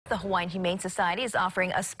the Hawaiian Humane Society is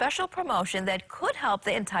offering a special promotion that could help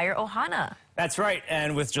the entire ohana. That's right,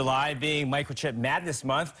 and with July being Microchip Madness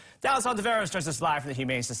month, Dallis Ontiveros joins us live from the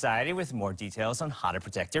Humane Society with more details on how to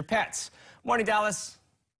protect your pets. Morning, Dallis.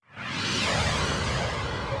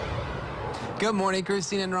 Good morning,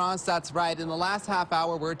 Christine and Ross. That's right. In the last half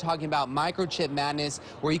hour, we're talking about Microchip Madness,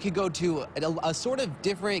 where you could go to a sort of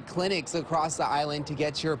different clinics across the island to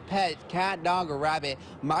get your pet, cat, dog, or rabbit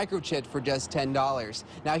microchipped for just $10.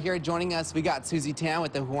 Now, here joining us, we got Susie Tan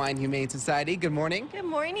with the Hawaiian Humane Society. Good morning. Good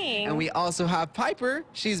morning. And we also have Piper.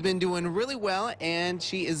 She's been doing really well, and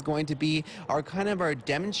she is going to be our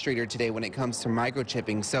demonstrator today when it comes to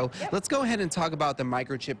microchipping. So let's go ahead and talk about the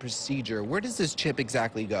microchip procedure. Where does this chip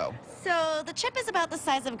exactly go? So the chip is about the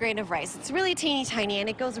size of a grain of rice. It's really teeny tiny, and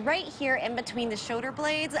it goes right here in between the shoulder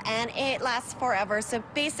blades, and it lasts forever. So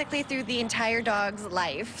basically through the entire dog's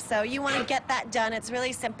life. So you want to get that done. It's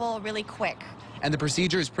really simple, really quick. And the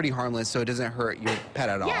procedure is pretty harmless, so it doesn't hurt your pet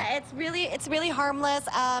at all. Yeah, it's really harmless.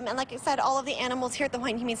 And like I said, all of the animals here at the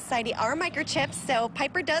Hawaiian Humane Society are microchipped. So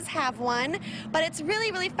Piper does have one, but it's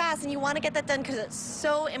really fast, and you want to get that done because it's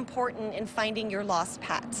so important in finding your lost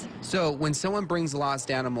pet. So when someone brings a lost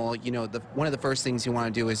animal, you know, one of the first things you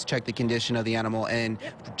want to do is check the condition of the animal and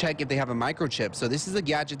check if they have a microchip. So this is a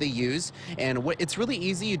gadget they use, and it's really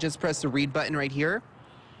easy. You just press the read button right here,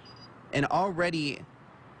 and already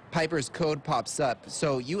Piper's code pops up.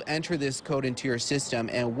 So you enter this code into your system,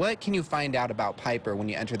 and what can you find out about Piper when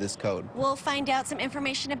you enter this code? We'll find out some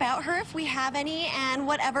information about her if we have any, and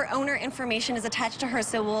whatever owner information is attached to her.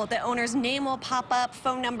 So the owner's name will pop up,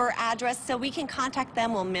 phone number, address, so we can contact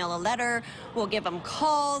them. We'll mail a letter, we'll give them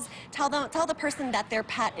calls, tell the person that their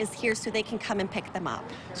pet is here so they can come and pick them up.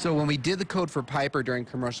 So when we did the code for Piper during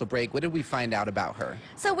commercial break, what did we find out about her?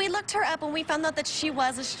 So we looked her up, and we found out that she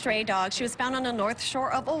was a stray dog. She was found on the north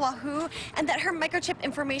shore of Oahu, and that her microchip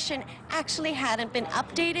information actually hadn't been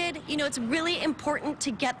updated. You know, it's really important to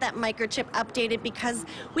get that microchip updated because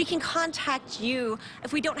we can contact you.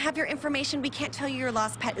 If we don't have your information, we can't tell you your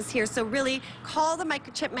lost pet is here. So really call the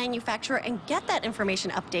microchip manufacturer and get that information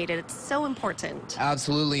updated. It's so important.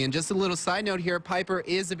 Absolutely. And just a little side note here, Piper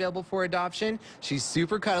is available for adoption. She's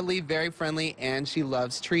super cuddly, very friendly, and she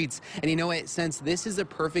loves treats. And you know what? Since this is a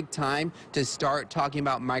perfect time to start talking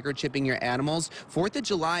about microchipping your animals, 4th of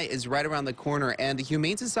July is right around the corner, and the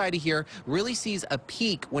Humane Society here really sees a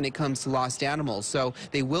peak when it comes to lost animals. So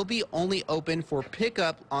they will be only open for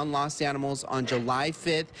pickup on lost animals on July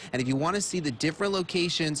 5th. And if you want to see the different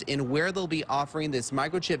locations and where they'll be offering this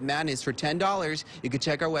Microchip Madness for $10, you can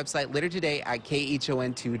check our website later today at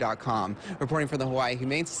khon2.com. Reporting from the Hawaii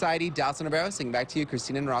Humane Society, Dallis Ontiveros, saying back to you,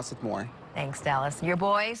 Christina and Ross with more. Thanks, Dallis. Your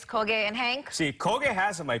boys, Koge and Hank? See, Koge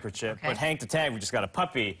has a microchip, but Hank the Tag, we just got a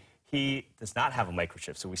puppy. He does not have a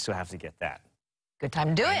microchip, so we still have to get that. Good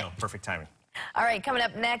time to do it. Perfect timing. All right, coming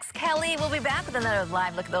up next, Kelly will be back with another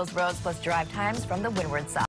live look at those roads plus drive times from the Windward side.